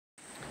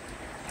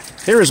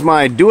Here is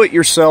my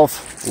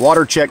do-it-yourself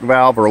water check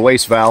valve or a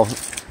waste valve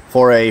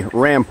for a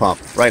ram pump.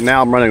 Right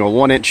now I'm running a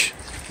 1-inch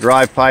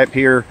drive pipe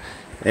here,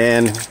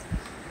 and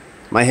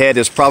my head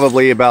is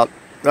probably about,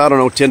 I don't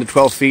know, 10 to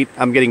 12 feet.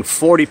 I'm getting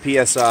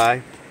 40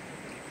 psi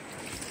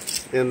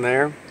in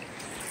there.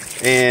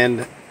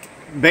 And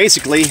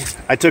basically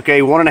I took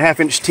a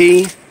 1.5-inch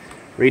T,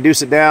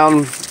 reduced it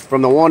down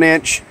from the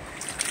 1-inch.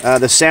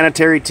 The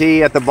sanitary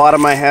T at the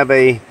bottom, I have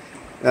a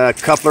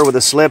coupler with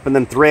a slip and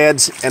then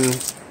threads,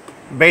 and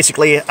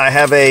basically I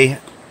have a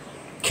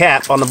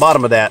cap on the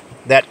bottom of that.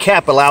 That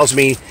cap allows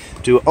me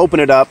to open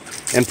it up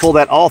and pull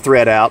that all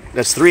thread out.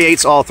 That's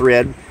 3/8 all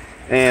thread.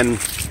 And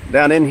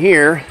down in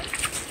here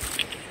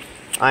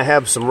I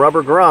have some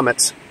rubber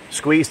grommets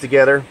squeezed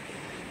together.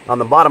 On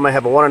the bottom I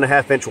have a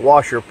 1.5-inch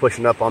washer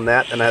pushing up on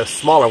that, and a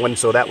smaller one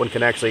so that one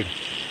can actually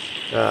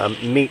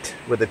meet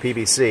with the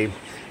PVC.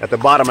 At the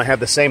bottom I have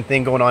the same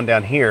thing going on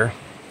down here,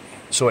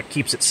 so it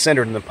keeps it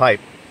centered in the pipe.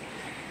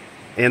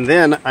 And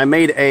then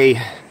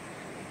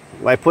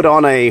I put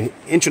on a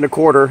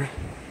 1.25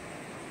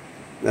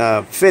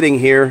 inch fitting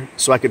here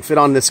so I could fit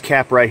on this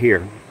cap right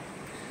here.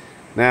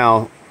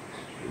 Now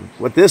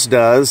what this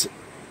does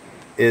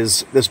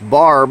is this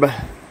barb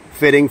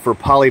fitting for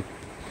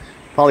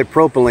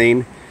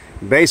polypropylene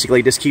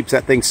basically just keeps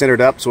that thing centered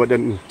up so it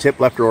doesn't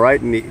tip left or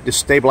right, and it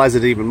just stabilizes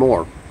it even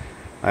more.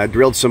 I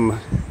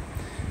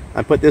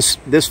put this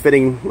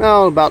fitting,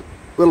 well, about a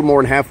little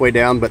more than halfway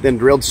down, but then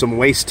drilled some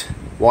waste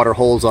water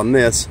holes on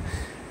this,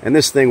 and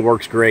this thing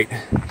works great.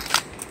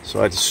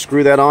 So I just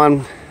screw that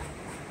on,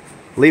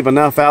 leave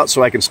enough out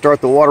so I can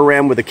start the water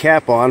ram with the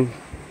cap on,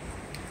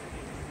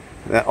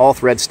 that all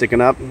thread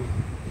sticking up, and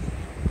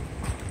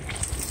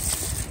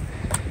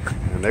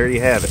there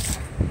you have it.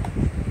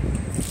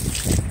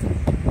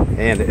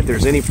 And if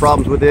there's any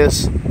problems with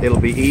this, it'll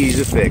be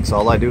easy to fix.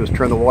 All I do is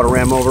turn the water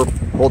ram over,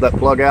 pull that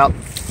plug out,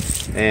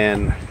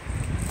 and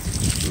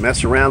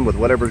mess around with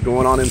whatever's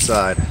going on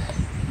inside.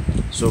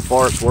 So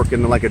far it's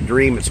working like a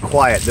dream. It's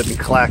quiet, doesn't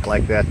clack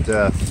like that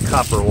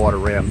copper water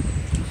ram.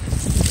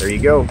 There you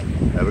go.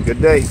 Have a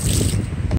good day.